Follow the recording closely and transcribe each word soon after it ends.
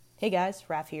Hey guys,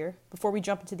 Raph here. Before we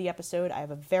jump into the episode, I have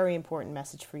a very important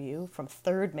message for you from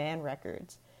Third Man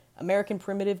Records. American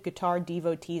primitive guitar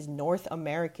devotees North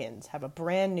Americans have a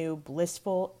brand new,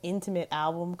 blissful, intimate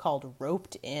album called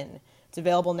Roped In. It's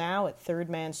available now at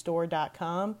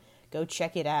thirdmanstore.com. Go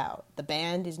check it out. The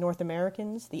band is North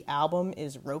Americans, the album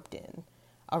is Roped In.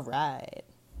 All right.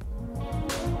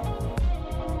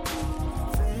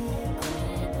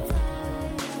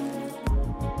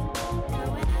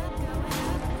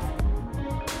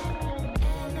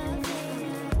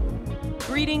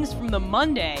 Greetings from the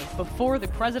Monday before the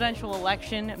presidential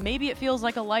election. Maybe it feels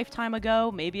like a lifetime ago.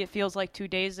 Maybe it feels like 2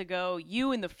 days ago.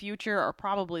 You in the future are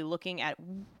probably looking at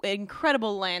an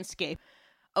incredible landscape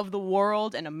of the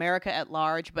world and America at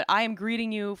large, but I am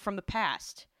greeting you from the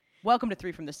past. Welcome to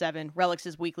 3 from the 7,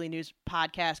 Relix's weekly news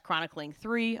podcast chronicling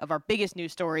 3 of our biggest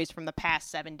news stories from the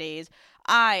past 7 days.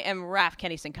 I am Raph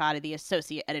Kenny Sincata, the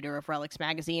associate editor of Relix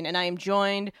magazine, and I am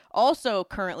joined, also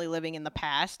currently living in the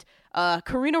past,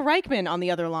 Karina Reichman on the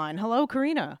other line. Hello,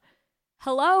 Karina.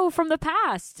 Hello from the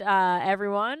past,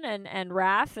 everyone, and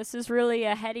Raph. This is really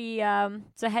a heady,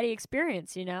 it's a heady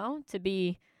experience, you know, to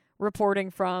be reporting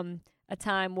from a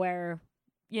time where,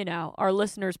 you know, our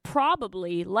listeners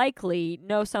probably, likely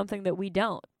know something that we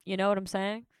don't. You know what I'm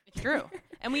saying? It's true.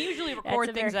 And we usually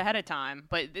record things ahead of time,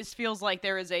 but this feels like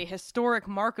there is a historic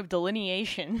mark of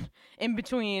delineation in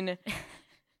between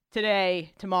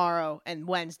today, tomorrow, and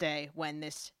Wednesday when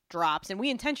this drops. And we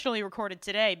intentionally recorded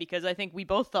today because I think we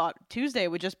both thought Tuesday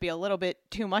would just be a little bit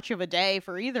too much of a day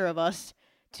for either of us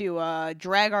to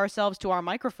drag ourselves to our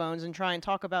microphones and try and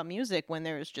talk about music when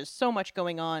there's just so much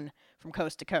going on from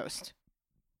coast to coast.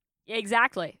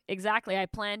 Exactly. I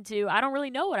don't really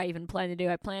know what I even plan to do.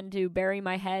 I plan to bury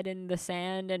my head in the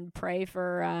sand and pray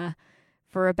for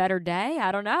a better day.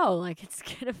 I don't know. Like, it's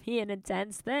going to be an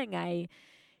intense thing. I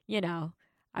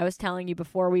was telling you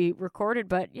before we recorded,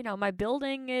 but, you know, my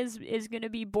building is going to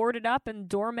be boarded up and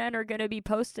doormen are going to be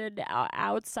posted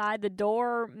outside the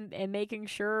door and making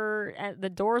sure the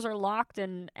doors are locked.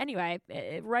 And anyway,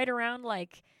 right around,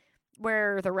 like,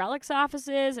 where the Relix office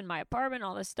is and my apartment,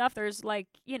 all this stuff, there's, like,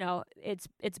 you know, it's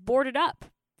boarded up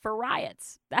for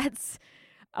riots. That's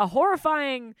a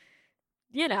horrifying,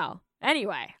 you know.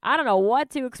 Anyway, I don't know what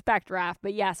to expect, Raph,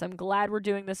 but yes, I'm glad we're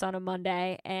doing this on a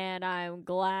Monday, and I'm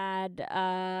glad,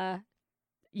 I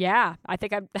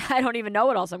think I don't even know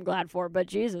what else I'm glad for, but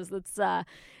Jesus, it's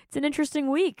an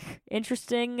interesting week.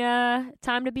 Interesting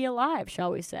time to be alive, shall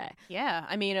we say. Yeah,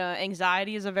 I mean,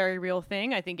 anxiety is a very real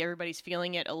thing. I think everybody's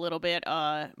feeling it a little bit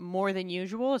more than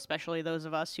usual, especially those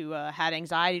of us who had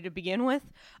anxiety to begin with.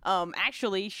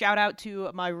 Actually, shout out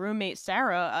to my roommate,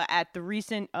 Sarah, at the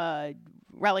recent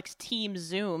Relix team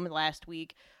Zoom last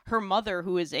week. Her mother,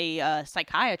 who is a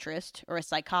psychiatrist or a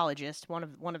psychologist, one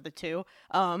of the two,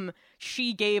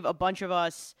 she gave a bunch of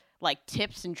us like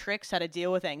tips and tricks how to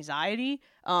deal with anxiety.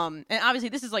 And obviously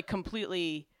this is like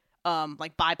completely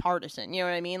like bipartisan, you know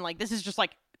what I mean? Like, this is just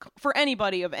like for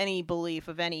anybody of any belief,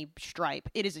 of any stripe,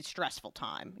 it is a stressful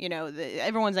time. You know,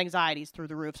 everyone's anxiety is through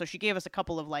the roof. So she gave us a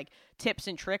couple of like tips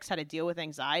and tricks how to deal with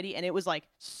anxiety, and it was like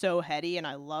so heady, and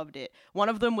I loved it. One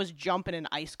of them was jump in an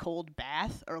ice cold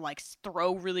bath or like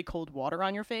throw really cold water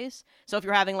on your face. So if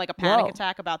you're having like a panic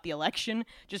attack about the election,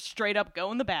 just straight up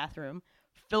go in the bathroom,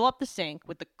 fill up the sink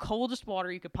with the coldest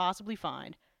water you could possibly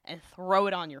find, and throw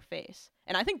it on your face.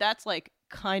 And I think that's like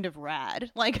kind of rad.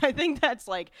 Like, I think that's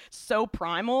like so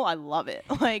primal. I love it.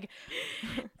 Like,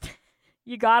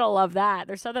 you gotta love that.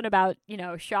 There's something about, you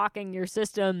know, shocking your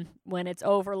system when it's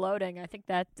overloading. I think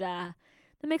that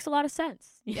makes a lot of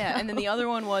sense. Yeah, and then the other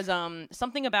one was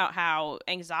something about how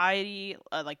anxiety,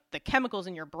 like the chemicals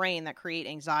in your brain that create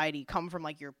anxiety come from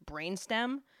like your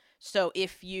brainstem. So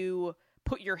if you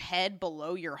put your head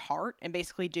below your heart and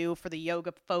basically do, for the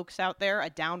yoga folks out there, a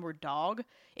downward dog,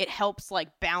 it helps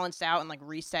like balance out and like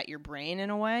reset your brain in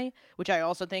a way, which I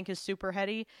also think is super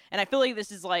heady. And I feel like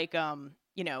this is like,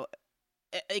 you know,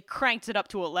 it cranks it up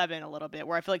to 11 a little bit,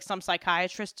 where I feel like some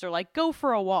psychiatrists are like, go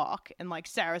for a walk. And like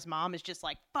Sarah's mom is just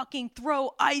like, fucking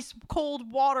throw ice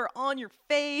cold water on your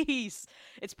face.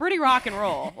 It's pretty rock and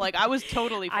roll. Like, I was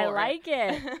totally for it. I like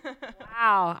it.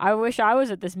 Wow. I wish I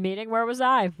was at this meeting. Where was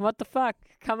I? What the fuck?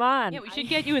 Come on. Yeah, we should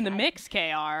get you in the mix,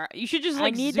 KR. You should just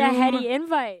like I need Zoom. the heady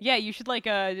invite. Yeah, you should like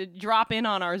drop in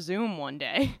on our Zoom one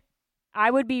day. I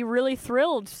would be really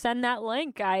thrilled. Send that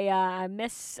link. I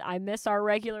miss our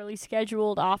regularly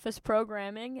scheduled office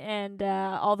programming and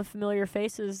all the familiar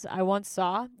faces I once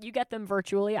saw. You get them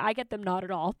virtually. I get them not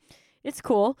at all. It's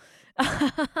cool.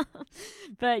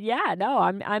 But yeah, no,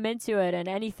 I'm into it, and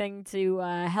anything to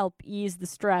help ease the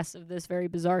stress of this very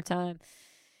bizarre time.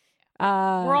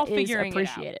 we're all is figuring it out.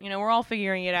 appreciated. You know, we're all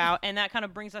figuring it out, and that kind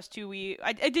of brings us to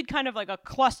I did kind of like a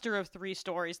cluster of 3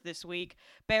 stories this week.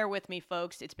 Bear with me,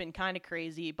 folks. It's been kind of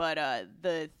crazy, but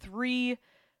the 3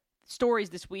 stories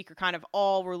this week are kind of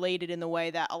all related in the way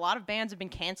that a lot of bands have been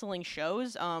canceling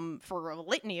shows for a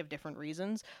litany of different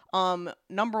reasons.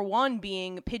 Number 1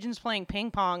 being Pigeons Playing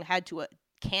Ping Pong had to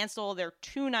cancel their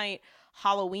 2-night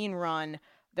Halloween run,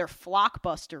 their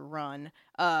Flockbuster run,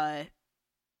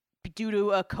 due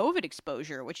to a COVID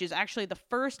exposure, which is actually the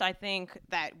first, I think,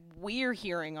 that we're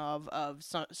hearing of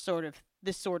sort of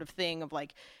this sort of thing of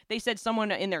like, they said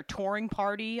someone in their touring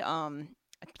party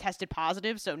tested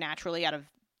positive, so naturally out of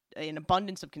an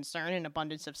abundance of concern and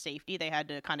abundance of safety, they had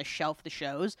to kind of shelf the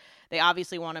shows. They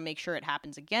obviously want to make sure it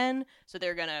happens again, so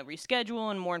they're going to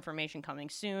reschedule and more information coming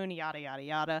soon, yada, yada,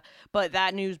 yada. But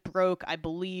that news broke, I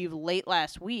believe, late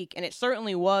last week, and it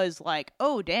certainly was like,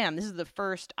 oh, damn, this is the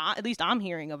first, at least I'm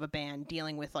hearing of a band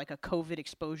dealing with like a COVID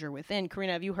exposure within.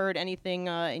 Karina, have you heard anything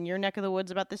in your neck of the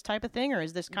woods about this type of thing, or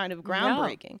is this kind of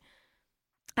groundbreaking? No.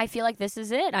 I feel like this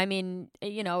is it. I mean,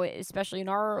 you know, especially in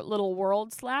our little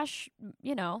world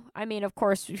you know, I mean, of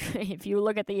course, if you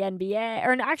look at the NBA,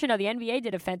 or actually, no, the NBA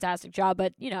did a fantastic job,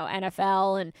 but, you know,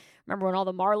 NFL, and remember when all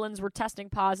the Marlins were testing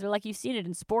positive, like you've seen it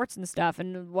in sports and stuff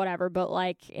and whatever, but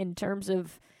like in terms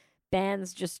of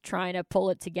bands just trying to pull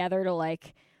it together to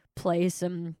like play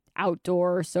some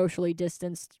outdoor socially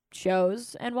distanced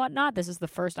shows and whatnot, this is the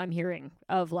first I'm hearing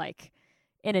of like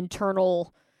an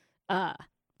internal,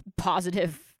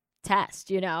 positive test,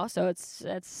 you know, so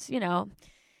it's you know,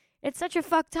 it's such a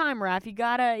fuck time, Raph. You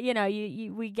gotta, you know,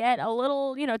 we get a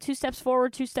little, you know, 2 steps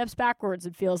forward, 2 steps backwards,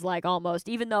 it feels like, almost,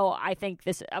 even though I think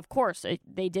this, of course,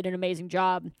 they did an amazing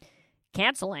job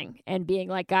canceling and being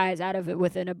like, guys, out of it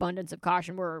with an abundance of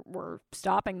caution, we're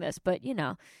stopping this. But, you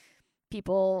know,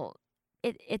 people,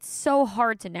 it's so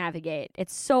hard to navigate,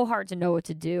 it's so hard to know what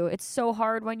to do, it's so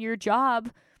hard when your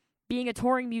job being a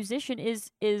touring musician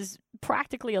is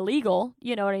practically illegal,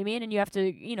 you know what I mean? And you have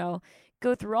to, you know,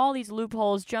 go through all these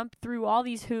loopholes, jump through all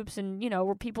these hoops, and, you know,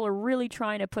 where people are really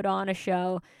trying to put on a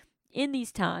show in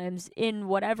these times in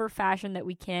whatever fashion that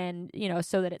we can, you know,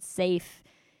 so that it's safe.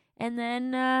 And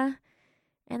then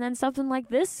something like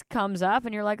this comes up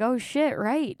and you're like, oh shit,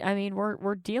 right. I mean,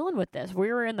 we're dealing with this.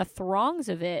 We're in the throngs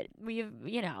of it. We've,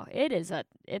 you know, it's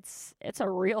a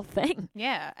real thing.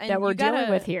 Yeah. And that we're dealing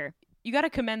with here. You got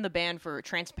to commend the band for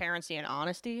transparency and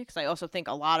honesty, because I also think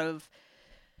a lot of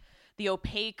the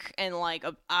opaque and like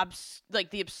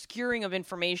the obscuring of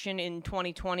information in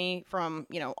 2020 from,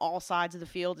 you know, all sides of the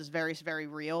field is very, very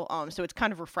real. So it's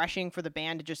kind of refreshing for the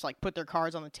band to just like put their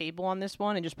cards on the table on this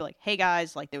one and just be like, hey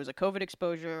guys, like there was a COVID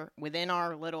exposure within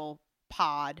our little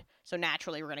pod, so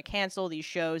naturally we're going to cancel these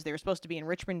shows. They were supposed to be in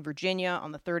Richmond, Virginia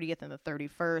on the 30th and the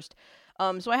 31st.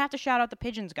 So I have to shout out the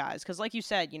Pigeons guys, because like you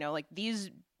said, you know, like these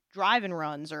drive-in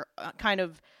runs are kind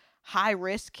of high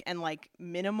risk and like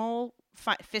minimal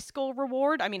fiscal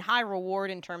reward. I mean, high reward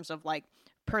in terms of like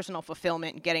personal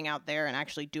fulfillment and getting out there and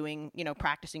actually doing, you know,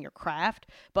 practicing your craft.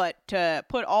 But to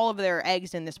put all of their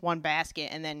eggs in this one basket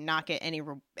and then not get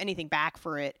anything back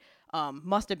for it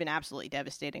must have been absolutely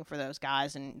devastating for those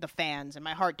guys and the fans. And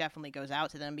my heart definitely goes out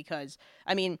to them, because,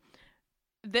 I mean,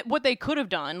 what they could have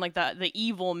done, like the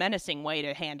evil, menacing way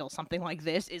to handle something like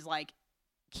this is like,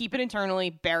 keep it internally,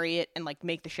 bury it, and like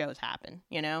make the shows happen,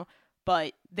 you know?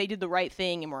 But they did the right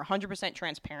thing and were 100%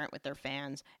 transparent with their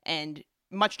fans, and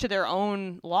much to their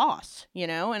own loss, you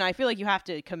know? And I feel like you have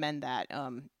to commend that,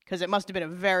 because it must have been a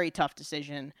very tough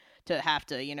decision to have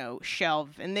to, you know,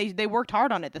 shelve. And they worked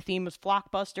hard on it. The theme was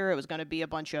Flockbuster. It was going to be a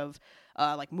bunch of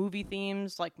like movie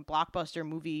themes, like blockbuster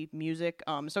movie music.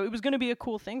 So it was going to be a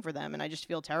cool thing for them. And I just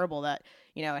feel terrible that,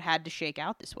 you know, it had to shake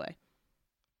out this way.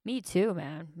 Me too,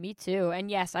 man. Me too. And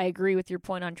yes, I agree with your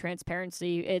point on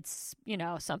transparency. It's, you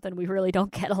know, something we really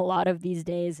don't get a lot of these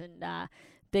days. And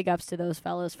big ups to those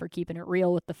fellas for keeping it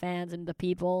real with the fans and the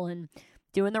people and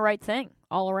doing the right thing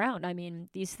all around. I mean,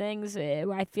 these things,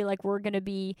 I feel like we're going to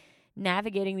be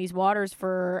navigating these waters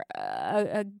for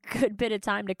a good bit of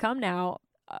time to come now.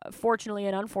 Fortunately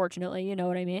and unfortunately, you know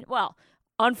what I mean? Well,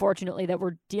 unfortunately that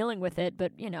we're dealing with it,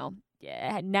 but, you know,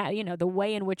 now, you know, the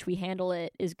way in which we handle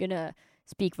it is going to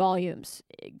speak volumes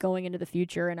going into the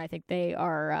future, and I think they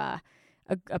are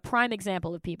a prime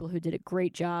example of people who did a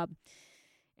great job.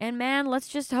 And man, let's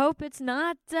just hope it's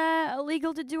not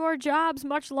illegal to do our jobs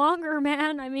much longer,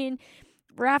 man. I mean,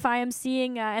 Raph, I am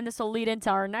seeing, and this will lead into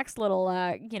our next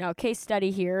little, you know, case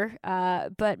study here.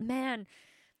 But man,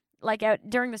 like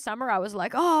during the summer, I was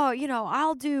like, oh, you know,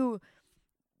 I'll do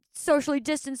socially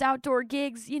distanced outdoor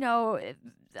gigs, you know,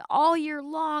 all year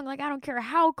long. Like, I don't care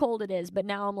how cold it is. But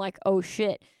now I'm like, oh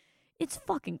shit, it's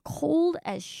fucking cold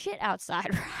as shit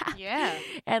outside. Yeah.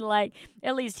 And like,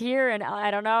 at least here, and I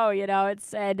don't know,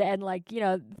 it's, and like,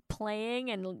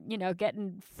 playing and,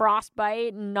 getting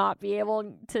frostbite and not being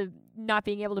able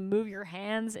to move your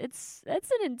hands. It's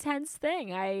an intense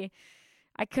thing. I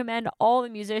commend all the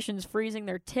musicians freezing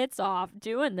their tits off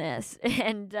doing this.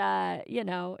 And,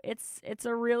 it's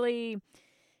a really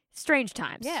strange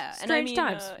times. Yeah. Strange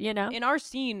times, In our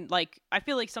scene, like, I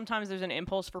feel like sometimes there's an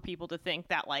impulse for people to think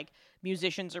that, like,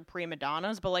 musicians are prima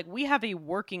donnas, but, like, we have a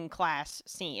working class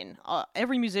scene.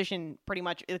 Every musician, pretty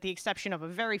much, with the exception of a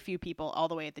very few people all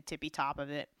the way at the tippy top of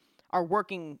it, are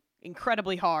working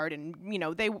incredibly hard, and,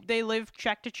 they live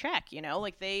check to check,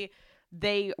 like,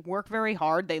 they work very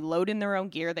hard. They load in their own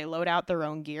gear. They load out their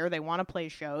own gear. They want to play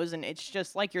shows, and it's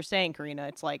just like you're saying, Karina,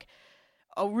 it's like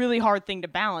a really hard thing to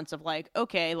balance of like,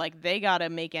 okay, like they got to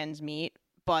make ends meet,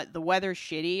 but the weather's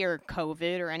shitty or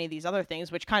COVID or any of these other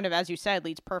things, which kind of, as you said,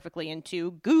 leads perfectly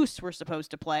into Goose. We're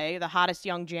supposed to play the hottest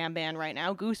young jam band right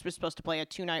now. Goose was supposed to play a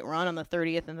 2-night run on the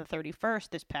 30th and the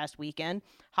 31st this past weekend.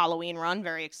 Halloween run,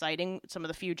 very exciting. Some of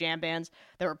the few jam bands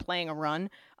that were playing a run.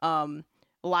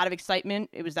 A lot of excitement.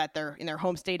 It was that they're in their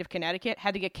home state of Connecticut,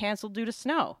 had to get canceled due to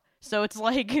snow. So it's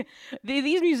like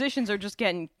these musicians are just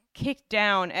getting kicked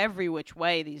down every which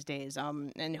way these days.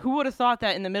 And who would have thought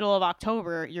that in the middle of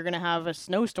October you're going to have a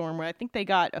snowstorm where I think they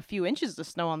got a few inches of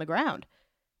snow on the ground.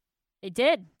 They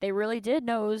did. They really did.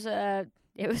 No,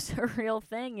 it was a real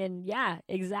thing. And yeah,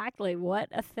 exactly. What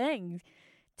a thing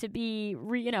to be,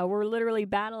 we're literally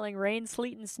battling rain,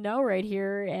 sleet, and snow right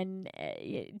here and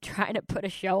trying to put a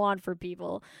show on for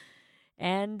people.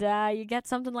 And you get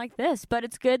something like this. But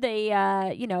it's good they,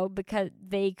 because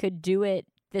they could do it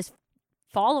this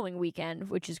following weekend,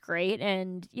 which is great.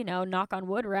 And, knock on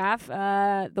wood,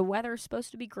 Raph, the weather's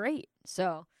supposed to be great.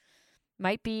 So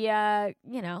might be,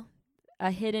 a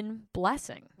hidden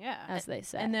blessing, as they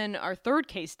say. And then our third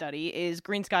case study is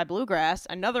Green Sky Bluegrass,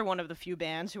 another one of the few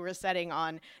bands who were setting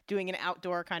on doing an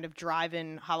outdoor kind of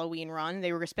drive-in Halloween run.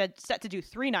 They were set to do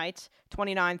 3 nights,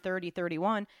 29, 30,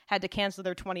 31, had to cancel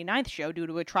their 29th show due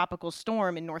to a tropical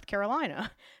storm in North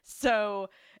Carolina. So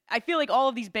I feel like all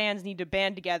of these bands need to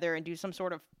band together and do some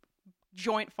sort of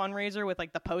joint fundraiser with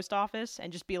like the post office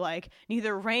and just be like,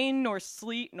 neither rain nor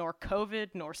sleet nor COVID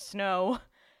nor snow,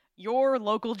 your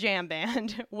local jam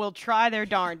band will try their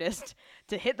darndest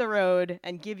to hit the road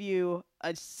and give you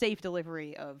a safe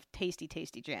delivery of tasty,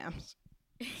 tasty jams.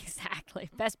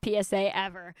 Exactly. Best PSA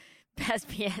ever.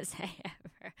 Best PSA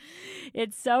ever.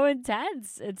 It's so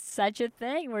intense. It's such a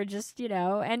thing. We're just,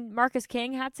 and Marcus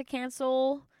King had to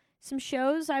cancel some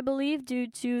shows, I believe, due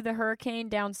to the hurricane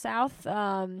down south.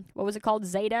 What was it called?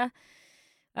 Zeta.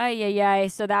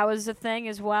 So that was a thing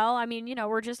as well. I mean,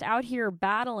 we're just out here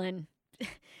battling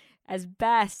as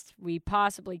best we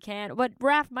possibly can. But,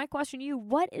 Raph, my question to you,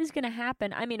 what is going to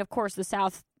happen? I mean, of course, the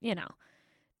South,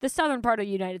 the southern part of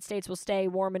the United States will stay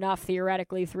warm enough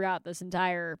theoretically throughout this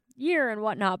entire year and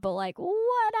whatnot. But, like,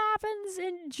 what happens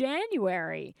in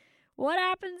January? What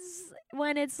happens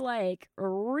when it's, like,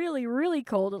 really, really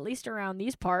cold, at least around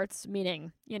these parts,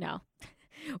 meaning,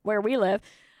 where we live?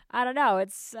 I don't know.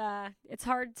 It's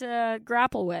hard to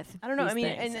grapple with. I don't know. I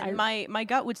mean, things. and my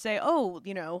gut would say,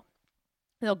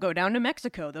 they'll go down to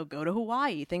Mexico, they'll go to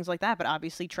Hawaii, things like that. But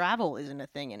obviously travel isn't a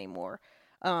thing anymore.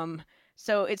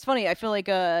 So it's funny. I feel like,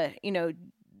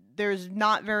 there's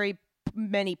not very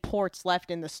many ports left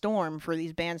in the storm for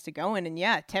these bands to go in. And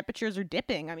yeah, temperatures are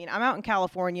dipping. I mean, I'm out in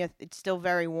California. It's still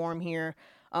very warm here.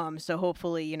 So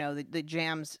hopefully, the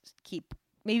jams keep,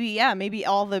 maybe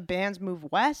all the bands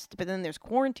move west, but then there's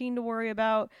quarantine to worry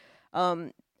about.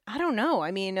 I don't know.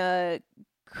 I mean,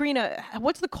 Karina,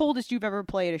 what's the coldest you've ever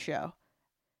played a show?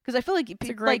 Because I feel like it's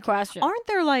a great question. Isn't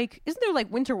there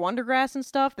like Winter Wondergrass and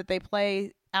stuff that they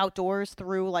play outdoors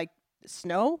through like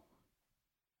snow?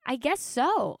 I guess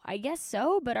so.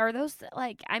 But are those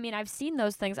I've seen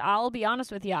those things. I'll be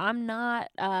honest with you. I'm not,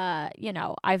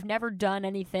 I've never done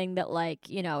anything that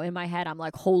in my head, I'm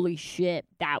like, holy shit,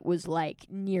 that was like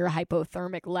near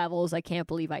hypothermic levels. I can't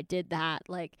believe I did that.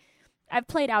 Like, I've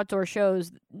played outdoor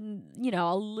shows,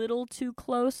 a little too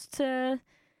close to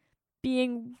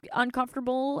being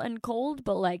uncomfortable and cold,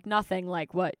 but like nothing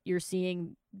like what you're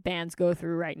seeing bands go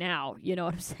through right now. You know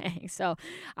what I'm saying? So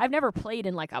I've never played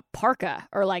in like a parka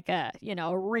or like a,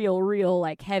 a real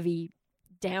like heavy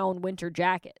down winter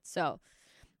jacket. So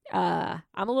I'm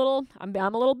a little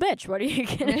bitch. What are you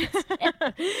gonna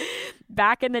say?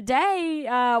 Back in the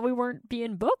day, we weren't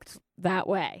being booked that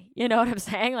way. You know what I'm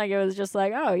saying? Like, it was just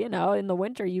like, oh, in the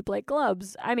winter you play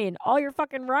clubs. I mean, all year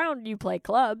fucking round you play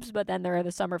clubs, but then there are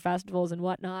the summer festivals and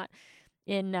whatnot.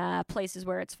 in places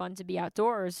where it's fun to be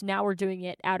outdoors. Now we're doing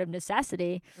it out of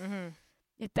necessity. Mm-hmm.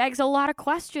 It begs a lot of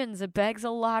questions.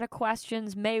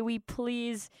 May we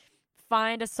please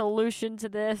find a solution to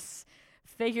this,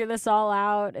 figure this all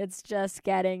out? It's just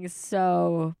getting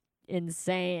so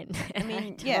insane. I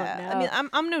mean, I mean,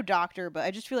 I'm no doctor, but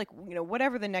I just feel like,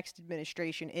 whatever the next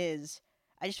administration is,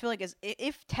 I just feel like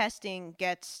if testing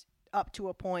gets up to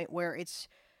a point where it's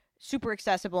super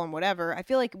accessible and whatever, I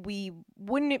feel like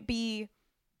wouldn't it be,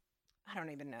 I don't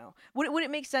even know. Would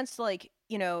it make sense to, like,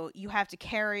 you have to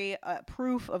carry a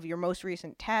proof of your most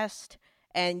recent test,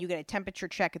 and you get a temperature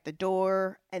check at the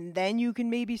door, and then you can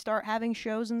maybe start having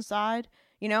shows inside,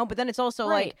 But then it's also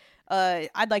right.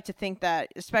 I'd like to think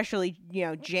that, especially,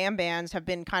 jam bands have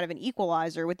been kind of an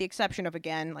equalizer, with the exception of,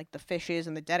 again, like the Fishes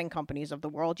and the Dead and Companies of the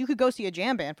world. You could go see a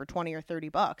jam band for $20 or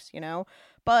 $30,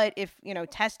 But if,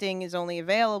 testing is only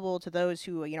available to those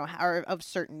who, are of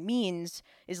certain means,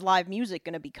 is live music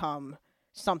going to become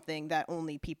something that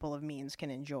only people of means can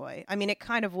enjoy? I mean, it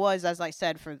kind of was, as I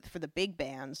said, for the big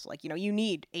bands. Like, you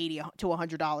need $80 to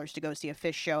 $100 to go see a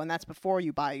Fish show, and that's before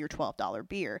you buy your $12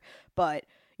 beer. But,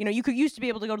 you used to be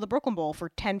able to go to the Brooklyn Bowl for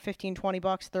 10, 15, 20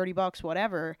 bucks, 30 bucks,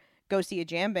 whatever, go see a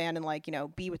jam band and, like,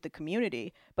 be with the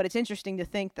community. But it's interesting to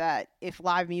think that if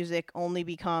live music only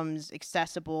becomes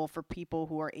accessible for people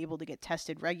who are able to get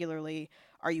tested regularly,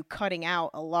 are you cutting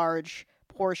out a large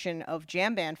portion of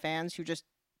jam band fans who just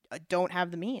don't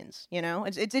have the means?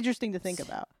 It's interesting to think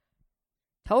about.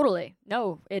 Totally.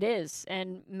 No, it is.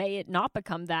 And may it not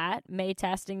become that. May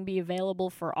testing be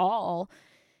available for all.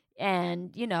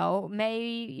 And,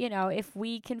 if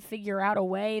we can figure out a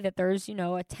way that there's, a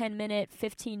 10-minute,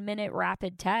 15-minute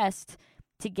rapid test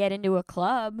to get into a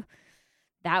club,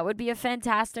 that would be a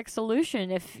fantastic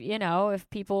solution. If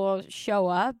people show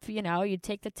up, you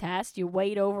take the test, you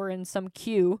wait over in some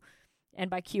queue,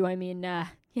 and by queue I mean,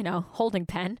 holding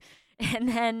pen, and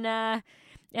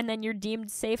then you're deemed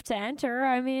safe to enter.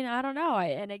 I mean, I don't know.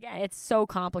 And again, it's so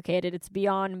complicated. It's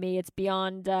beyond me. It's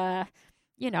beyond,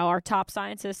 our top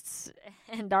scientists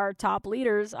and our top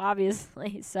leaders,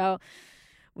 obviously. So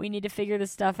we need to figure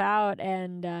this stuff out.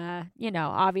 And,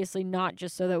 obviously not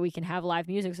just so that we can have live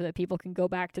music so that people can go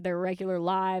back to their regular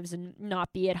lives and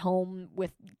not be at home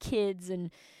with kids and,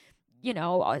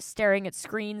 staring at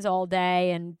screens all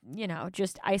day and,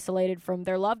 just isolated from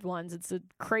their loved ones. It's a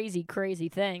crazy, crazy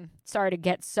thing. Sorry to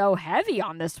get so heavy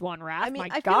on this one, Raph. I mean,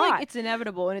 I feel like it's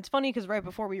inevitable. And it's funny because right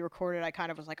before we recorded, I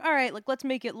kind of was like, all right, like, let's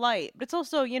make it light. But it's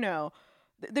also,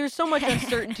 there's so much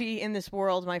uncertainty in this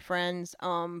world, my friends.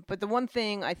 But the one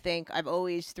thing I think I've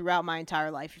always, throughout my entire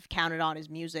life, have counted on is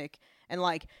music. And,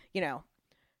 like, no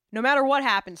matter what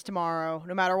happens tomorrow,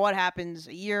 no matter what happens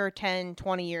a year, 10,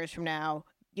 20 years from now,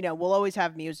 we'll always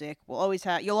have music. You'll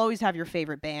always have your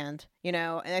favorite band, and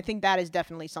I think that is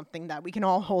definitely something that we can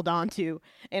all hold on to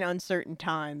in uncertain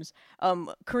times.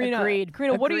 Karina, Agreed.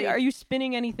 Are you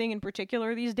spinning anything in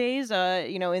particular these days,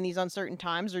 in these uncertain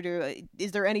times, or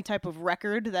is there any type of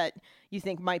record that you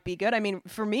think might be good? I mean,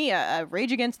 for me,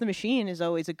 Rage Against the Machine is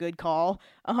always a good call,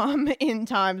 in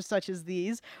times such as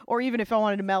these, or even if I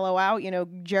wanted to mellow out,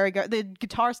 the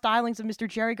guitar stylings of Mr.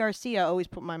 Jerry Garcia always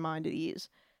put my mind at ease.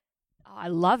 I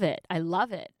love it.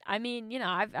 I mean,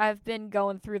 I've been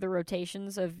going through the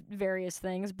rotations of various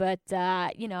things, but,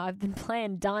 I've been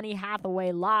playing Donny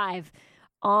Hathaway live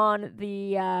on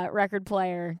the record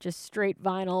player, just straight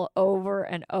vinyl over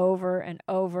and over and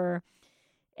over,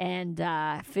 and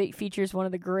features one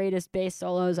of the greatest bass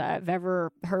solos I've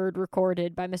ever heard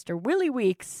recorded by Mr. Willie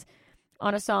Weeks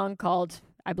on a song called,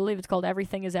 I believe it's called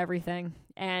Everything is Everything.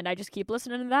 And I just keep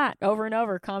listening to that over and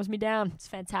over. It calms me down. It's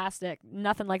fantastic.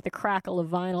 Nothing like the crackle of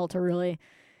vinyl to really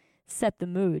set the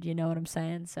mood. You know what I'm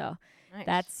saying? So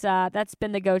nice. That's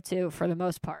been the go-to for the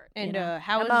most part. And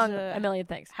among a million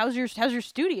things. How's your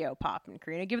studio popping,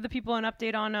 Karina? Give the people an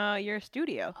update on your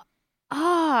studio.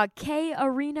 K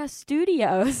Arena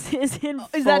Studios is in full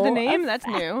Is that the name? effect.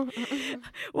 That's new.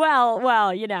 Well,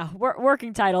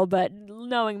 working title, but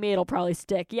knowing me, it'll probably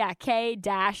stick. Yeah,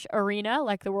 K-Arena,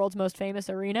 like the world's most famous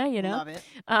arena, Love it.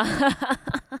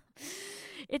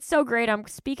 It's so great. I'm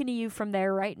speaking to you from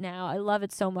there right now. I love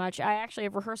it so much. I actually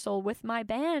have rehearsal with my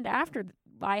band after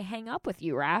I hang up with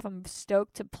you, Raph. I'm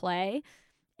stoked to play.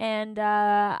 And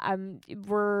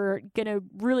we're going to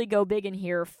really go big in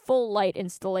here. Full light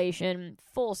installation,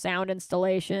 full sound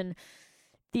installation.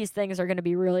 These things are going to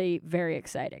be really very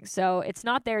exciting. So it's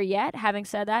not there yet. Having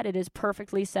said that, it is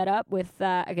perfectly set up with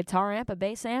a guitar amp, a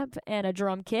bass amp, and a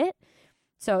drum kit.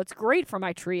 So it's great for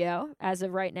my trio as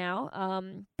of right now.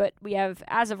 But we have,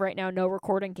 as of right now, no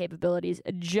recording capabilities.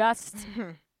 Just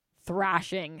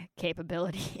thrashing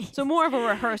capability. So more of a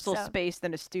rehearsal So- space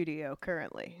than a studio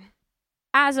currently.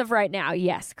 As of right now,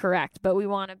 yes, correct. But we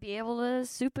want to be able to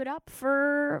soup it up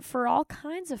for all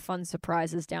kinds of fun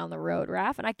surprises down the road,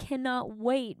 Raph. And I cannot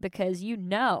wait because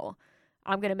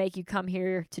I'm going to make you come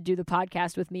here to do the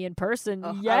podcast with me in person.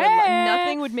 Oh, Yeah.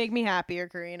 nothing would make me happier,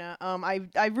 Karina.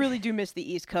 I really do miss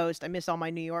the East Coast. I miss all my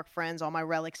New York friends, all my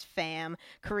Relics fam,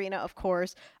 Karina, of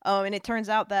course. And it turns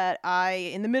out that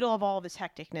in the middle of all this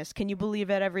hecticness, can you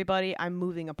believe it, everybody? I'm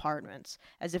moving apartments,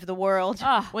 as if the world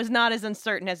was not as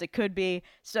uncertain as it could be.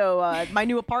 So my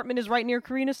new apartment is right near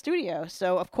Karina's studio.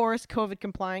 So, of course, COVID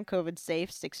compliant, COVID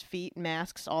safe, 6 feet,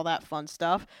 masks, all that fun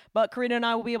stuff. But Karina and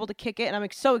I will be able to kick it, and I'm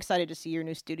so excited to see your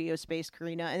new studio space,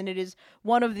 Karina. And it is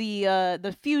one of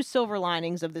the few silver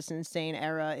linings of this insane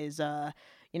era is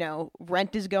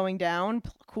rent is going down.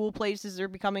 Cool places are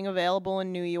becoming available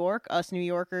in New York. Us New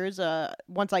Yorkers,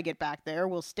 once I get back there,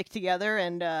 we'll stick together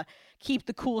and keep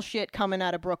the cool shit coming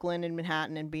out of Brooklyn and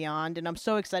Manhattan and beyond. And I'm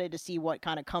so excited to see what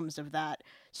kind of comes of that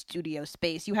studio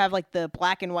space. You have like the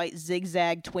black and white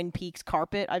zigzag Twin Peaks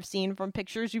carpet I've seen from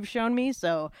pictures you've shown me.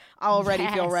 So I already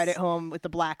feel right at home with the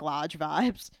Black Lodge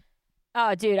vibes.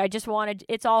 Oh, dude,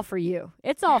 it's all for you.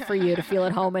 It's all for you to feel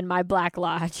at home in my Black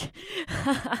Lodge.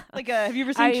 Have you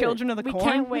ever seen Children of the Corn? We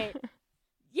can't wait.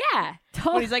 Yeah.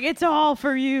 When he's like, it's all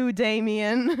for you,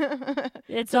 Damien.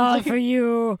 It's all for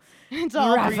you. It's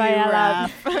all Rafaela.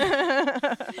 for you,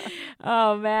 Raph.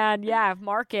 Oh, man. Yeah,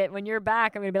 mark it. When you're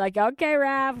back, I'm going to be like, okay,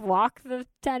 Raph, walk the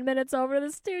 10 minutes over to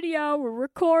the studio. We're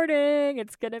recording.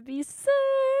 It's going to be sick.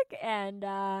 And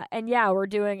yeah, we're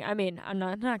doing, I'm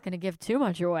not going to give too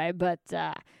much away, but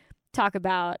talk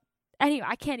about, anyway,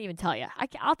 I can't even tell you.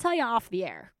 I'll tell you off the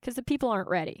air because the people aren't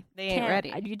ready. They ain't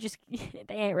ready.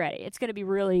 They ain't ready. It's going to be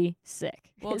really sick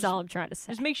is all I'm trying to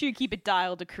say. Just make sure you keep it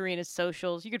dialed to Karina's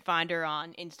socials. You can find her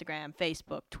on Instagram,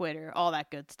 Facebook, Twitter, all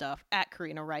that good stuff, at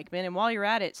Karina Reichman. And while you're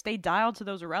at it, stay dialed to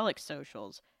those Relics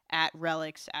socials. At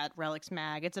Relics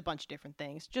Mag. It's a bunch of different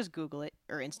things. Just Google it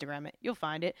or Instagram it. You'll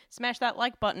find it. Smash that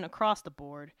like button across the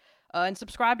board. And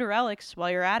subscribe to Relics while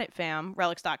you're at it, fam.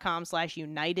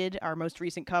 Relics.com/united. Our most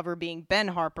recent cover being Ben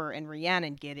Harper and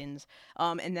Rhiannon Giddens.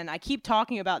 And then I keep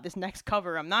talking about this next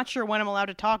cover. I'm not sure when I'm allowed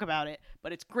to talk about it,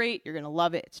 but it's great. You're going to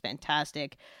love it. It's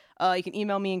fantastic. You can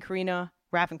email me and Karina,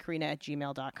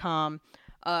 raffandkarina@gmail.com.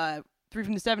 3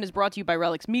 from the 7 is brought to you by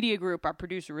Relics Media Group. Our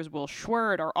producer is Will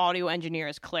Schwerd. Our audio engineer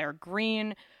is Claire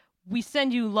Green. We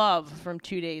send you love from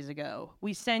 2 days ago.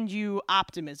 We send you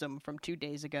optimism from 2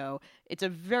 days ago. It's a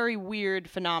very weird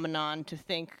phenomenon to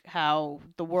think how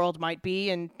the world might be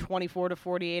in 24 to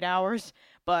 48 hours,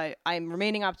 but I'm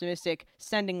remaining optimistic,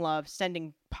 sending love,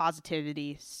 sending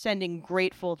positivity, sending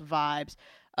grateful vibes.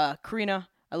 Karina,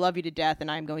 I love you to death,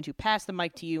 and I'm going to pass the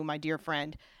mic to you, my dear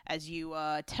friend, as you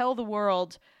tell the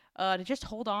world to just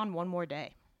hold on one more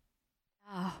day.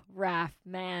 Oh, Raph,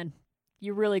 man,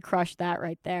 you really crushed that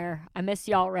right there. I miss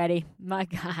you already. My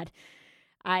God.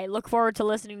 I look forward to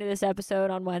listening to this episode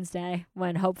on Wednesday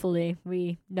when hopefully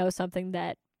we know something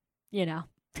that,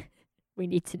 we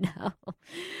need to know.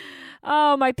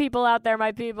 Oh, my people out there,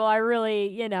 my people, I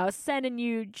really, sending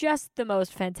you just the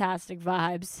most fantastic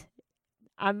vibes.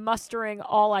 I'm mustering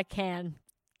all I can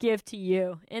give to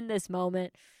you in this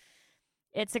moment.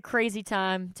 It's a crazy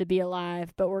time to be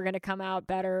alive, but we're going to come out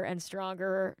better and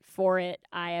stronger for it.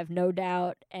 I have no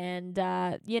doubt. And,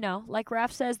 like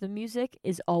Raph says, the music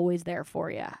is always there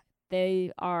for you.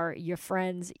 They are your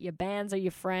friends. Your bands are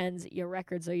your friends. Your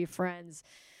records are your friends.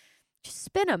 Just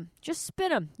spin them. Just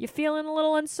spin them. You're feeling a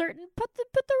little uncertain? Put the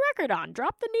record on.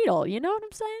 Drop the needle. You know what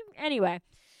I'm saying? Anyway,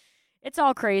 it's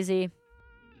all crazy.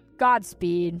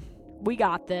 Godspeed. We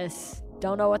got this.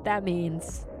 Don't know what that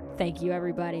means. Thank you,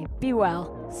 everybody. Be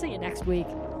well. See you next week.